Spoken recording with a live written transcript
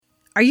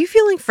Are you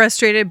feeling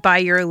frustrated by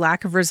your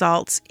lack of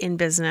results in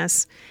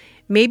business?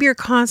 Maybe you're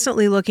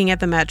constantly looking at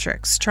the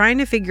metrics, trying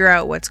to figure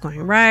out what's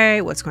going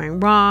right, what's going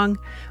wrong.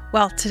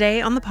 Well,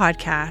 today on the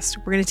podcast,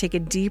 we're going to take a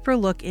deeper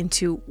look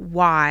into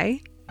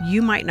why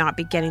you might not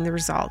be getting the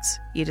results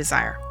you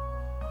desire.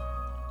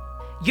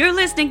 You're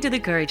listening to The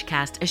Courage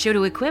Cast, a show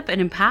to equip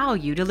and empower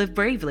you to live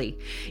bravely.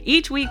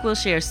 Each week, we'll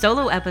share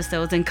solo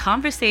episodes and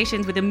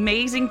conversations with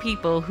amazing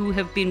people who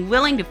have been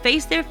willing to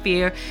face their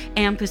fear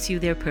and pursue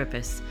their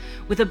purpose.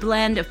 With a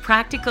blend of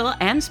practical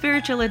and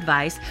spiritual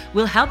advice,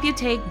 we'll help you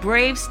take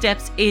brave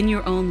steps in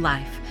your own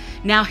life.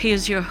 Now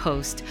here's your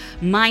host,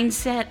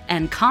 mindset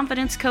and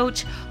confidence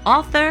coach,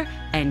 author,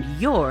 and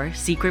your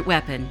secret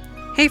weapon.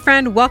 Hey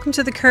friend, welcome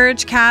to the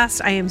Courage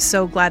Cast. I am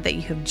so glad that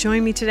you have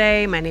joined me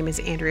today. My name is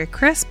Andrea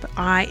Crisp.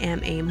 I am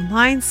a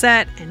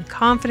mindset and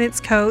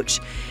confidence coach.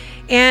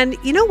 And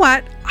you know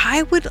what?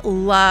 I would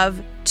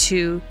love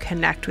to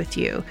connect with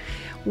you.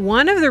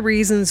 One of the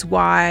reasons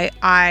why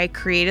I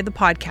created the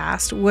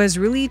podcast was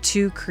really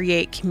to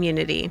create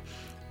community.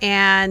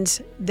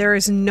 And there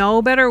is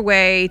no better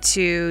way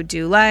to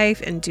do life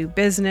and do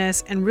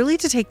business and really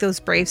to take those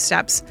brave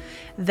steps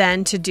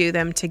than to do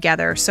them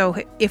together. So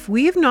if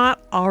we've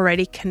not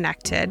already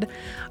connected,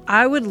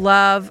 I would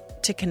love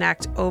to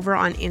connect over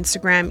on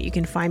Instagram. You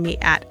can find me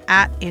at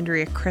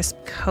Andrea Crisp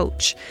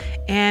Coach.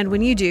 And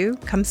when you do,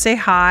 come say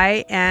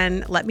hi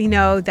and let me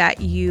know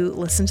that you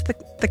listen to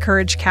the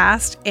Courage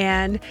Cast,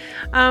 and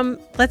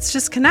let's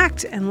just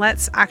connect and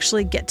let's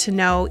actually get to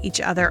know each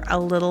other a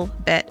little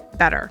bit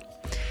better.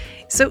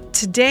 So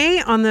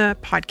today on the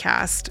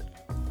podcast,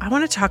 I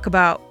want to talk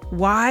about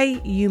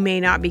why you may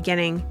not be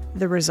getting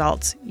the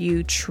results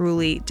you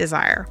truly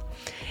desire.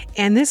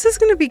 And this is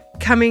going to be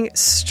coming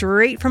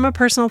straight from a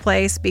personal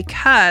place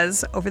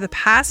because over the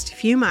past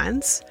few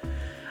months,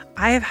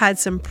 I have had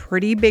some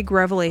pretty big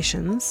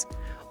revelations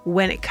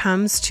when it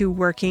comes to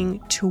working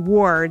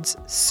towards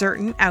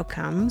certain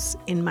outcomes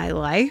in my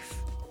life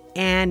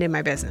and in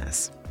my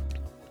business.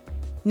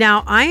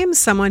 Now, I am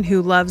someone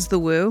who loves the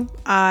woo.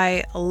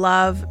 I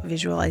love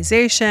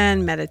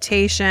visualization,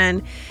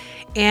 meditation,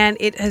 and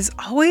it has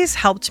always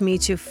helped me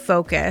to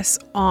focus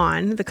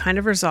on the kind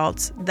of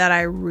results that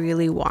I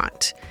really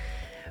want.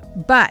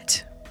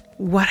 But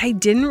what I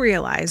didn't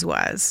realize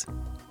was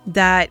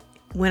that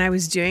when I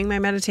was doing my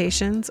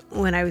meditations,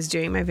 when I was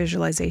doing my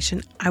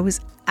visualization, I was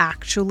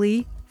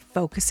actually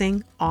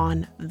focusing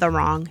on the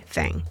wrong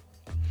thing.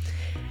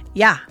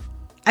 Yeah.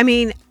 I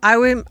mean,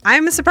 I'm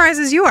as surprised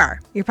as you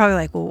are. You're probably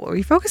like, well, what are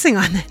you focusing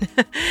on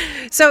then?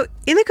 So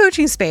in the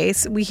coaching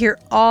space, we hear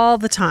all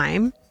the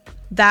time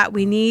that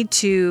we need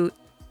to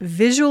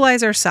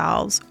visualize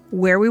ourselves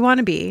where we want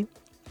to be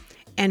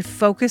and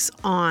focus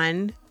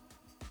on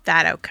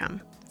that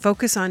outcome.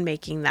 Focus on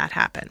making that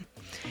happen.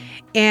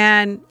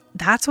 And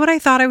that's what I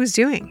thought I was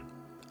doing.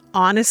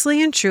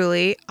 Honestly and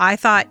truly, I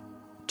thought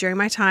during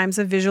my times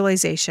of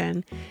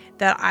visualization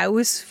that I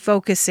was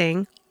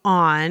focusing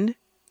on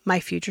my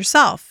future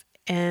self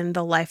and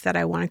the life that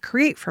I want to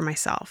create for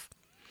myself.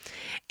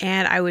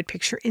 And I would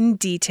picture in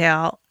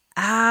detail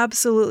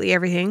absolutely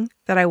everything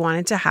that I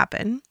wanted to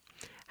happen,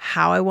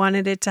 how I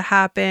wanted it to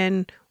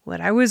happen, what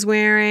I was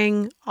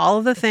wearing, all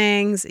of the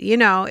things. You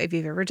know, if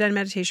you've ever done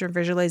meditation or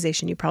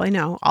visualization, you probably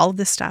know all of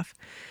this stuff.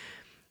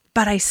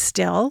 But I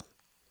still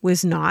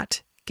was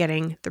not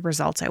getting the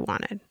results I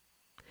wanted.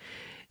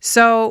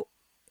 So,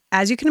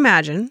 as you can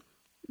imagine,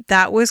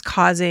 that was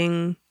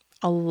causing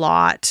a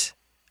lot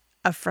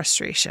of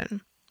frustration.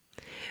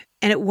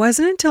 And it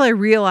wasn't until I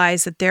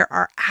realized that there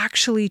are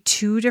actually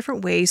two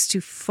different ways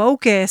to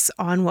focus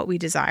on what we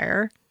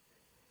desire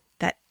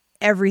that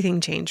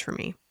everything changed for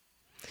me.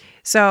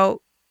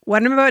 So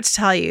what I'm about to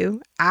tell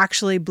you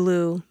actually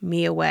blew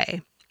me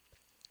away.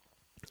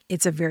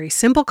 It's a very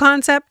simple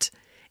concept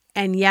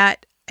and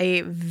yet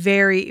a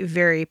very,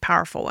 very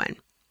powerful one.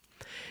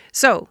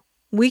 So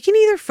we can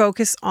either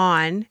focus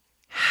on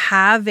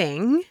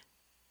having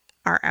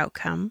our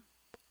outcome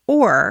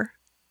or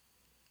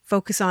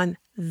focus on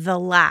the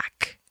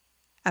lack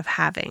of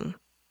having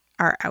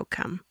our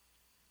outcome.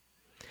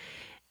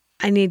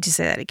 I need to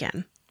say that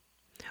again.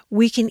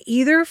 We can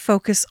either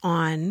focus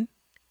on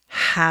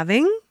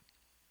having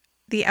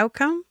the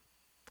outcome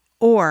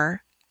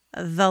or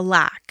the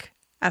lack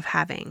of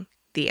having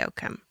the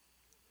outcome.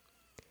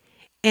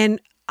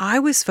 And I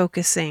was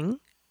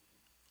focusing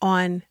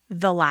on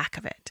the lack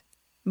of it,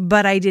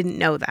 but I didn't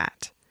know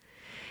that.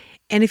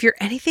 And if you're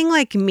anything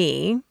like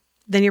me,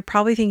 then you're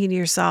probably thinking to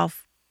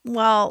yourself,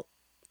 well,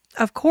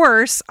 of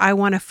course, I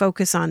want to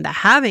focus on the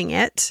having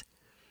it.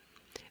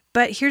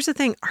 But here's the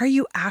thing, are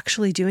you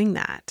actually doing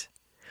that?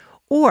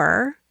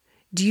 Or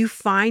do you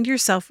find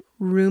yourself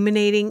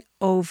ruminating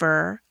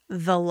over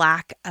the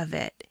lack of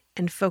it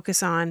and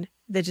focus on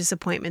the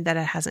disappointment that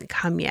it hasn't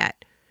come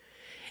yet?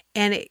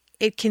 And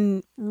it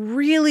can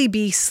really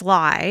be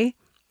sly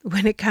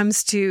when it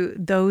comes to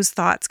those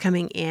thoughts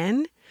coming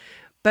in.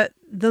 But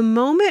the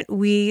moment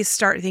we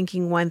start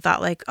thinking one thought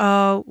like,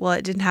 oh, well,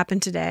 it didn't happen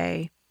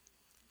today,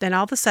 then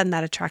all of a sudden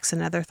that attracts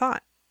another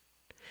thought.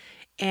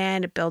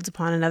 And it builds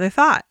upon another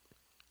thought.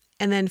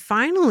 And then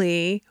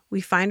finally,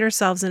 we find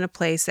ourselves in a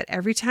place that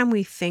every time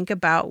we think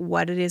about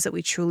what it is that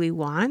we truly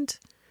want,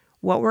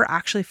 what we're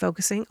actually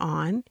focusing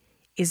on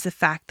is the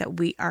fact that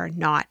we are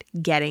not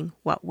getting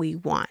what we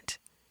want,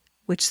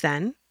 which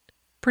then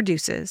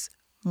produces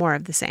more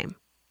of the same.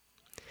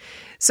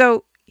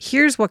 So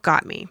here's what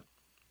got me.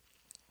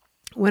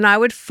 When I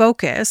would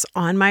focus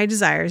on my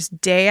desires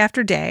day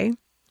after day,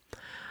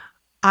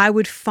 I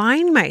would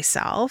find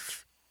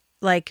myself,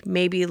 like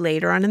maybe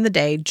later on in the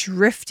day,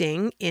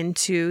 drifting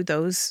into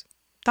those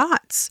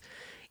thoughts.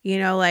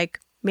 Like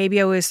maybe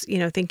I was,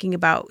 thinking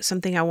about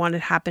something I wanted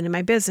to happen in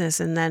my business,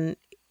 and then,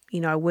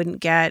 I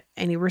wouldn't get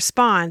any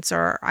response,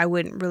 or I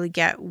wouldn't really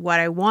get what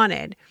I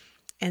wanted.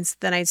 And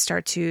then I'd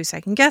start to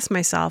second guess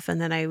myself.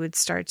 And then I would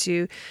start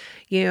to,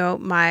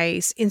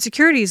 my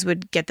insecurities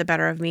would get the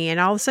better of me. And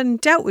all of a sudden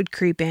doubt would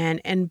creep in.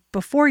 And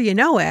before you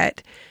know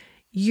it,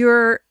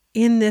 you're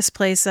in this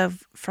place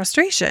of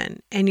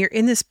frustration, and you're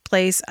in this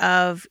place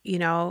of,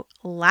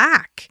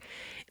 lack.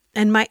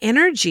 And my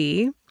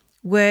energy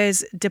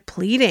was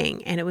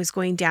depleting, and it was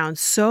going down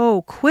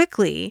so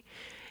quickly,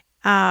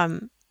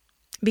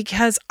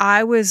 because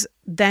I was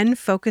then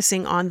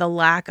focusing on the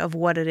lack of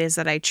what it is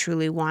that I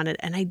truly wanted,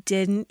 and I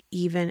didn't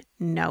even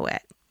know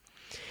it.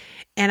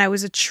 And I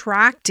was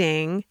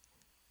attracting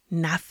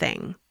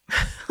nothing.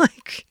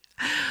 Like,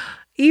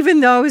 even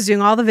though I was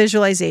doing all the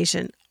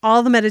visualization,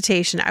 all the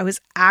meditation, I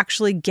was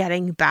actually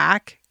getting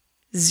back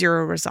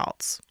 0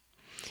 results.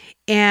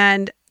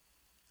 And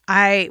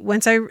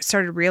once I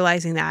started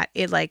realizing that,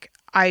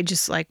 I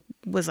just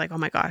was like, oh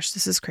my gosh,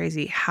 this is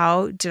crazy.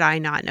 How did I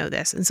not know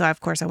this? And so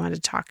of course I wanted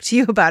to talk to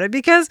you about it,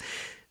 because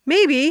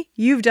maybe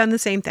you've done the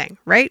same thing,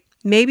 right?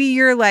 Maybe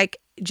you're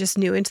just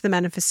new into the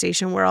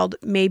manifestation world.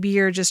 Maybe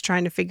you're just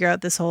trying to figure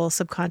out this whole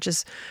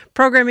subconscious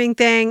programming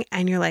thing,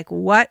 and you're like,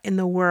 what in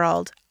the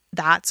world?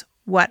 That's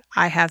what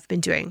I have been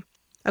doing.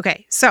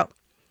 Okay, so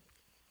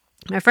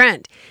my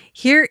friend,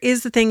 here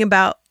is the thing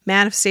about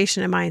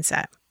manifestation and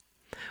mindset.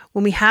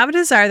 When we have a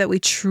desire that we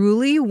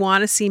truly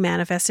want to see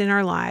manifest in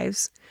our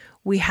lives,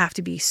 we have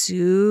to be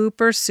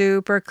super,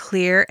 super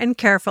clear and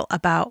careful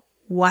about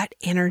what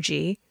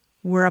energy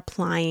we're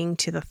applying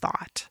to the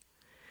thought.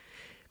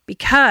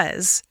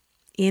 Because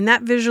in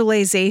that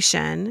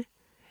visualization,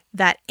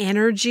 that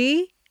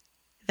energy,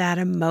 that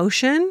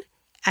emotion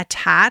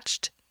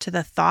attached to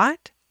the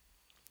thought,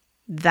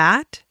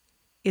 that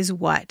is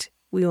what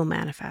we will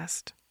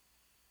manifest.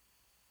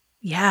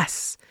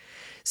 Yes.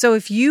 So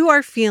if you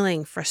are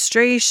feeling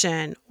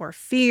frustration or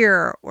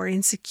fear or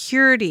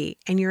insecurity,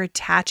 and you're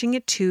attaching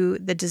it to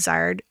the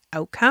desired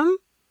outcome,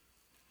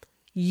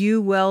 you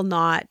will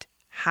not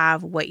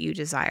have what you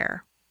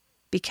desire,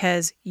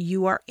 because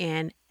you are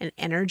in an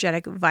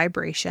energetic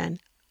vibration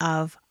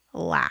of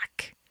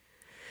lack.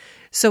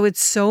 So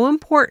it's so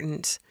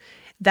important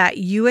that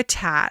you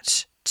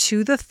attach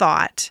to the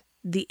thought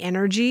the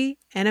energy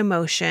and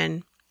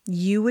emotion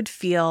you would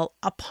feel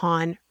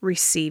upon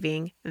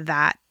receiving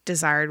that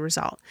desired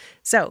result.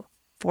 So,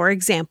 for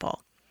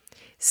example,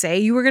 say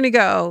you were going to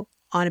go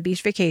on a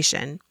beach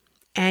vacation,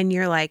 and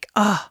you're like,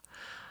 oh,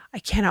 I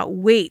cannot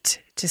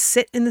wait to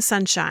sit in the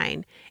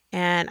sunshine,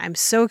 and I'm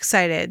so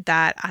excited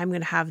that I'm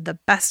going to have the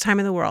best time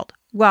in the world.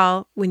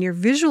 Well, when you're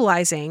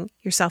visualizing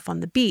yourself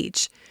on the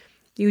beach,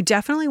 you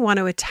definitely want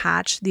to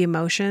attach the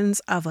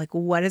emotions of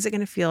what is it going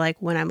to feel like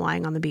when I'm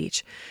lying on the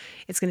beach?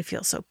 It's going to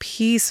feel so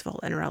peaceful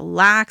and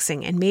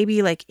relaxing. And maybe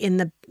in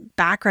the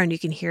background, you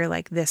can hear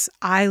this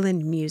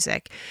island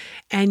music,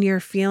 and you're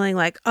feeling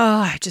oh,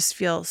 I just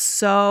feel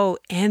so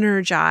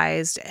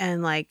energized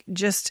and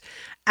just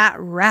at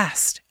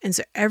rest. And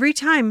so every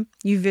time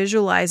you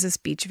visualize this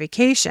beach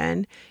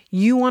vacation,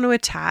 you want to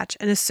attach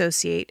and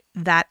associate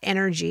that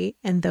energy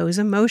and those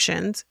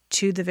emotions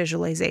to the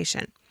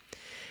visualization.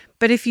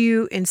 But if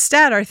you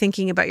instead are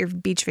thinking about your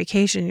beach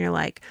vacation, you're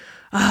like,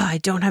 oh, I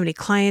don't have any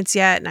clients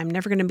yet, and I'm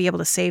never going to be able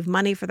to save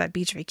money for that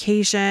beach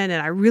vacation,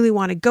 and I really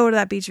want to go to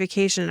that beach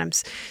vacation, and I'm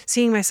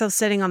seeing myself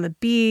sitting on the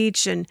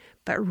beach,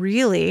 but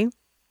really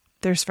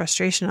there's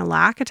frustration and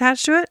lack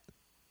attached to it,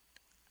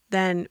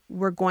 then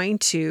we're going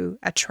to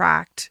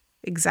attract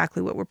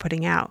exactly what we're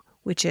putting out,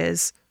 which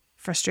is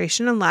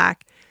frustration and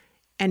lack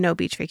and no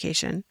beach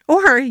vacation.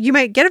 Or you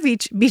might get a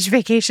beach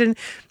vacation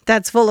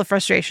that's full of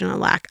frustration and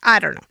lack. I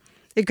don't know.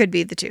 It could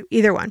be the two,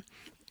 either one.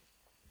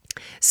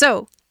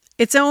 So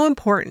it's so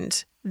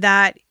important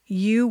that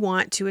you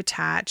want to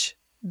attach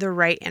the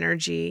right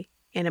energy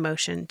and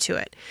emotion to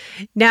it.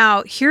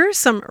 Now, here are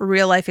some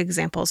real life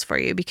examples for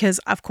you, because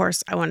of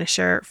course I want to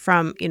share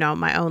from,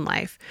 my own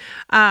life.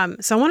 So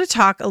I want to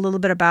talk a little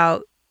bit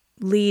about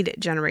lead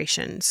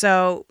generation.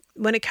 So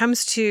when it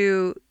comes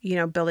to,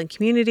 building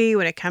community,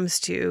 when it comes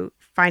to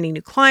finding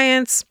new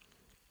clients,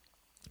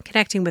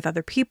 connecting with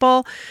other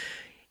people,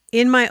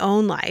 in my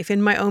own life,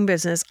 in my own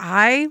business,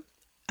 I,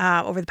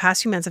 over the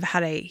past few months, have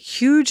had a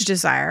huge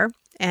desire,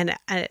 and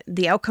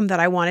the outcome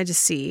that I wanted to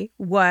see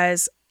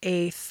was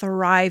a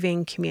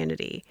thriving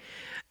community,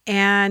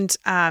 and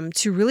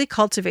to really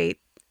cultivate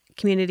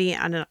community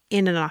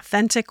in an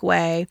authentic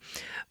way.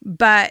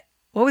 But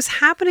what was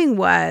happening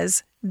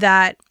was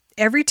that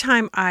every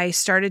time I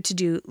started to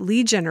do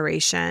lead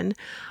generation,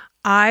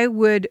 I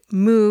would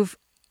move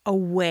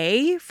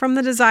away from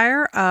the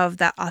desire of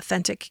that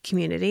authentic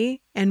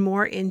community and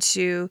more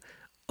into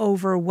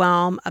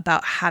overwhelm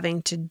about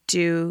having to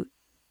do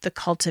the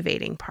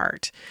cultivating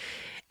part.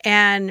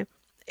 And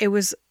it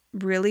was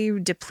really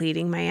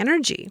depleting my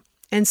energy.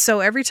 And so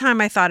every time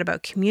I thought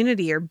about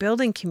community or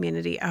building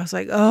community, I was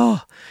like,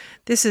 oh,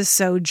 this is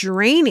so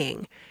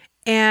draining.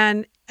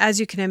 And as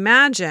you can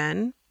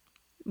imagine,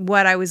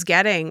 what I was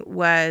getting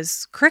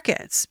was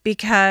crickets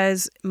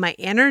because my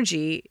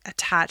energy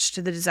attached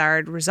to the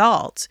desired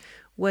result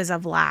was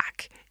of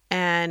lack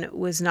and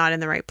was not in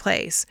the right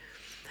place.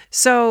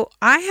 So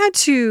I had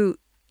to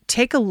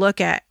take a look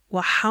at,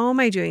 well, how am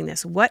I doing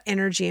this? What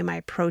energy am I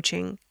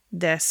approaching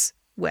this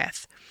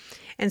with?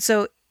 And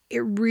so it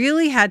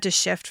really had to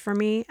shift for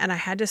me. And I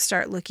had to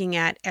start looking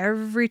at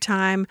every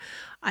time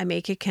I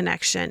make a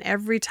connection,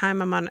 every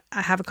time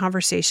I have a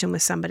conversation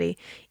with somebody,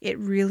 it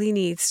really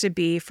needs to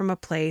be from a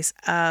place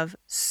of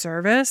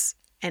service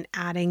and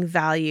adding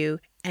value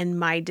and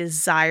my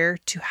desire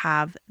to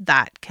have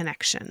that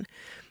connection,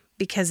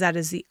 because that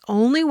is the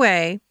only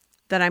way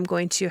that I'm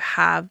going to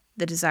have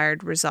the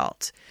desired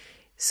result,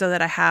 so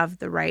that I have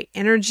the right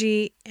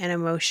energy and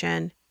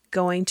emotion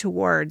going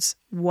towards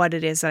what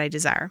it is that I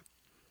desire.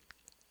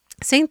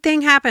 Same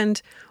thing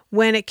happened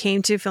when it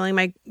came to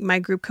filling my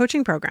group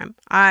coaching program.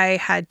 I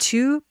had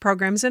 2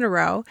 programs in a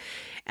row,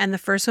 and the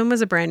first one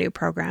was a brand new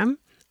program,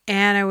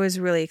 and I was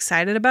really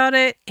excited about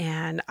it,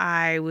 and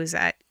I was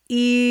at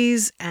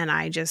ease, and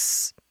I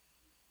just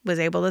was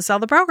able to sell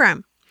the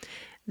program.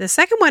 The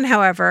second one,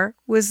 however,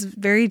 was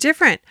very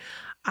different.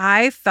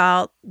 I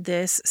felt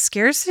this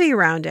scarcity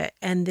around it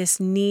and this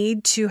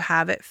need to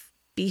have it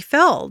be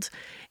filled.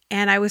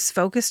 And I was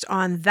focused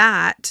on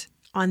that,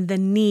 on the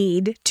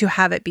need to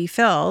have it be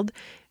filled,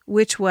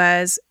 which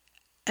was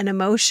an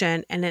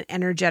emotion and an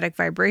energetic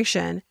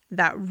vibration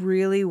that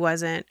really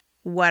wasn't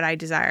what I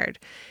desired.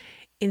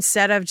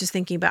 Instead of just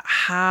thinking about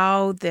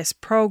how this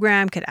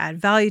program could add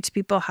value to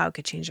people, how it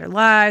could change their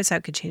lives, how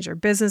it could change their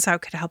business, how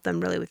it could help them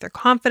really with their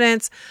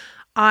confidence,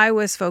 I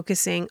was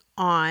focusing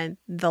on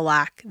the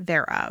lack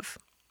thereof.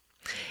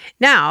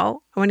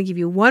 Now, I want to give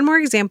you one more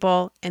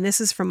example, and this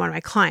is from one of my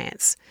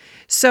clients.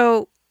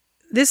 So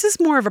this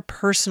is more of a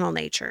personal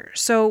nature.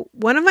 So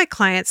one of my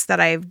clients that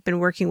I've been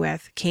working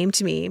with came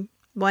to me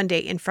one day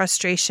in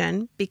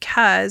frustration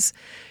because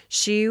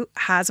she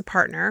has a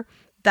partner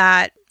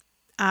that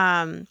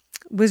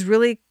was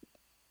really,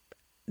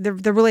 the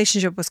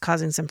relationship was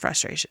causing some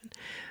frustration.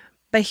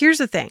 But here's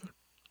the thing.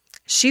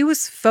 She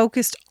was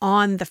focused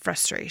on the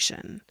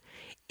frustration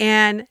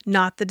and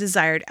not the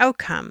desired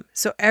outcome.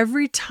 So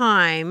every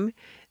time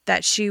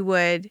that she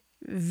would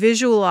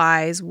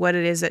visualize what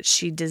it is that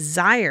she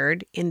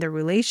desired in the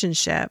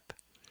relationship,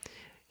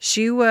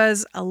 she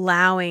was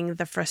allowing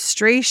the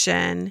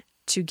frustration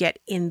to get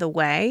in the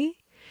way.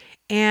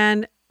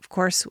 And of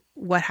course,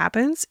 what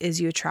happens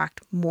is you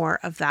attract more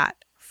of that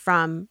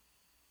from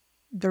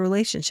the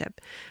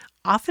relationship.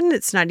 Often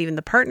it's not even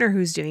the partner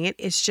who's doing it.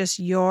 It's just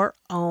your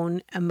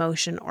own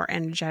emotion or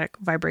energetic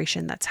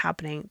vibration that's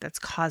happening, that's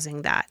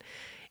causing that.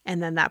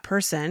 And then that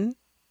person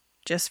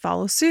just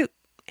follows suit.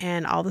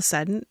 And all of a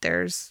sudden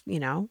there's,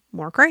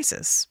 more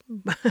crisis.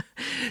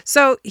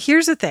 So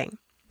here's the thing.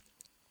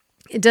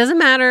 It doesn't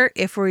matter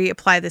if we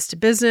apply this to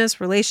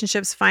business,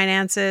 relationships,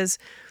 finances.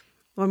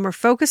 When we're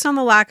focused on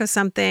the lack of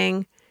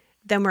something,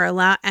 then we're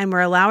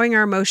allowing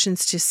our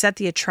emotions to set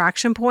the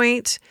attraction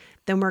point,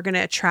 then we're going to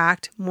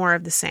attract more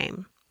of the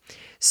same.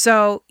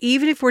 So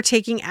even if we're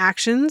taking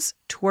actions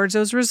towards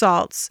those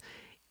results,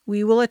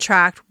 we will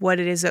attract what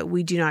it is that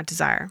we do not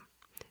desire.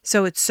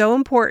 So it's so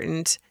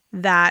important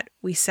that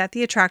we set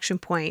the attraction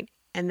point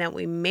and that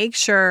we make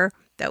sure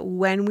that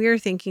when we are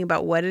thinking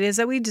about what it is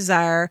that we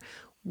desire,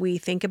 we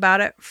think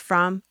about it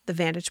from the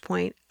vantage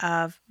point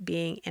of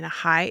being in a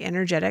high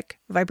energetic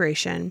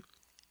vibration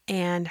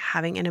and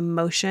having an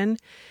emotion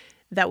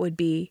that would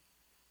be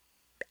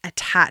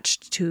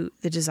attached to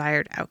the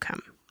desired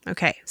outcome.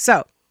 Okay,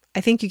 so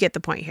I think you get the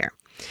point here.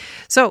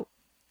 So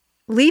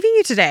leaving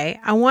you today,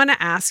 I want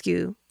to ask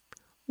you,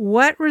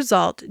 what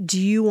result do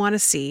you want to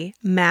see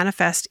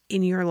manifest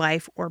in your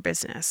life or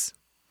business?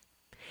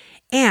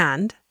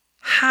 And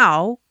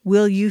how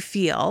will you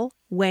feel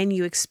when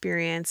you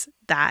experience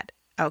that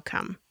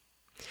outcome?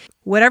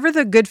 Whatever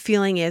the good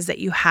feeling is that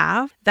you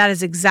have, that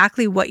is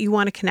exactly what you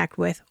want to connect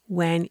with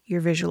when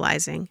you're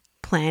visualizing,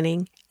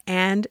 planning,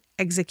 and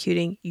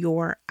executing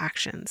your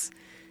actions.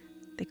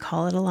 They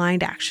call it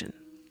aligned action.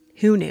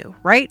 Who knew,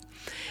 right?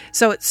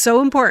 So it's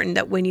so important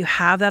that when you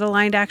have that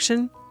aligned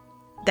action,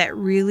 that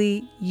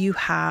really you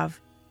have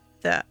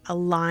the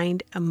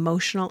aligned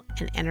emotional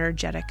and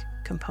energetic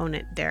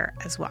component there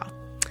as well.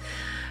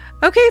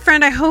 Okay,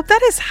 friend, I hope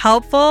that is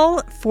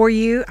helpful for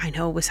you. I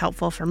know it was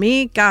helpful for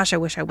me. Gosh, I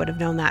wish I would have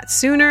known that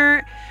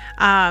sooner.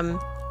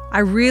 I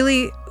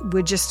really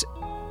would just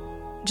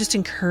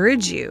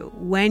encourage you,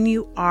 when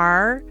you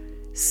are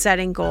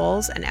setting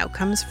goals and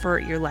outcomes for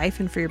your life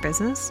and for your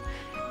business,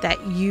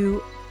 that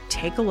you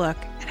take a look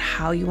at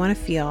how you want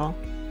to feel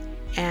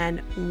and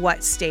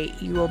what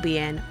state you will be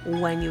in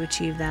when you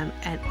achieve them.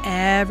 And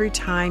every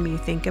time you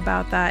think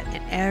about that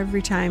and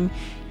every time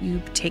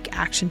you take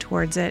action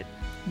towards it,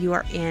 you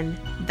are in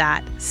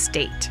that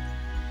state.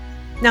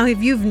 Now,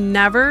 if you've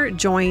never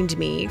joined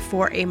me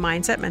for a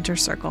Mindset Mentor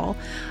Circle,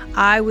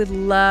 I would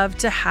love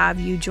to have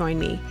you join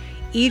me.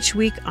 Each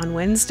week on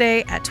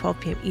Wednesday at 12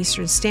 p.m.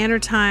 Eastern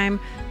Standard Time,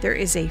 there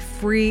is a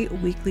free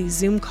weekly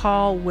Zoom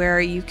call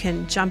where you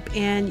can jump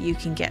in, you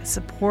can get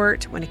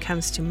support when it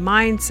comes to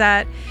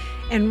mindset.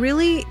 And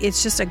really,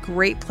 it's just a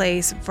great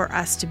place for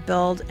us to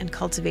build and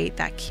cultivate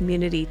that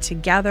community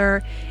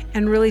together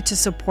and really to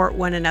support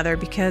one another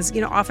because,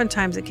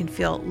 oftentimes it can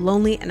feel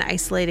lonely and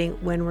isolating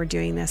when we're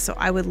doing this. So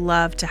I would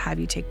love to have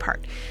you take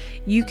part.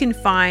 You can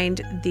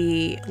find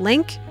the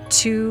link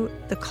to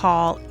the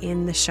call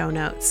in the show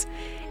notes.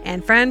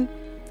 And friend,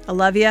 I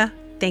love you.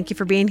 Thank you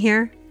for being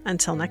here.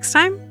 Until next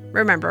time,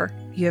 remember,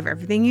 you have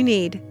everything you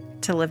need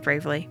to live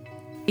bravely.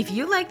 If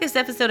you like this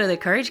episode of the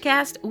Courage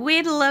Cast,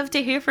 we'd love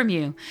to hear from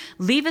you.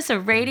 Leave us a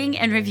rating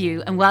and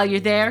review, and while you're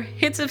there,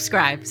 hit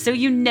subscribe so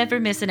you never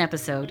miss an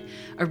episode.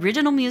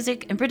 Original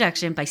music and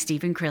production by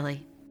Stephen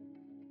Crilly.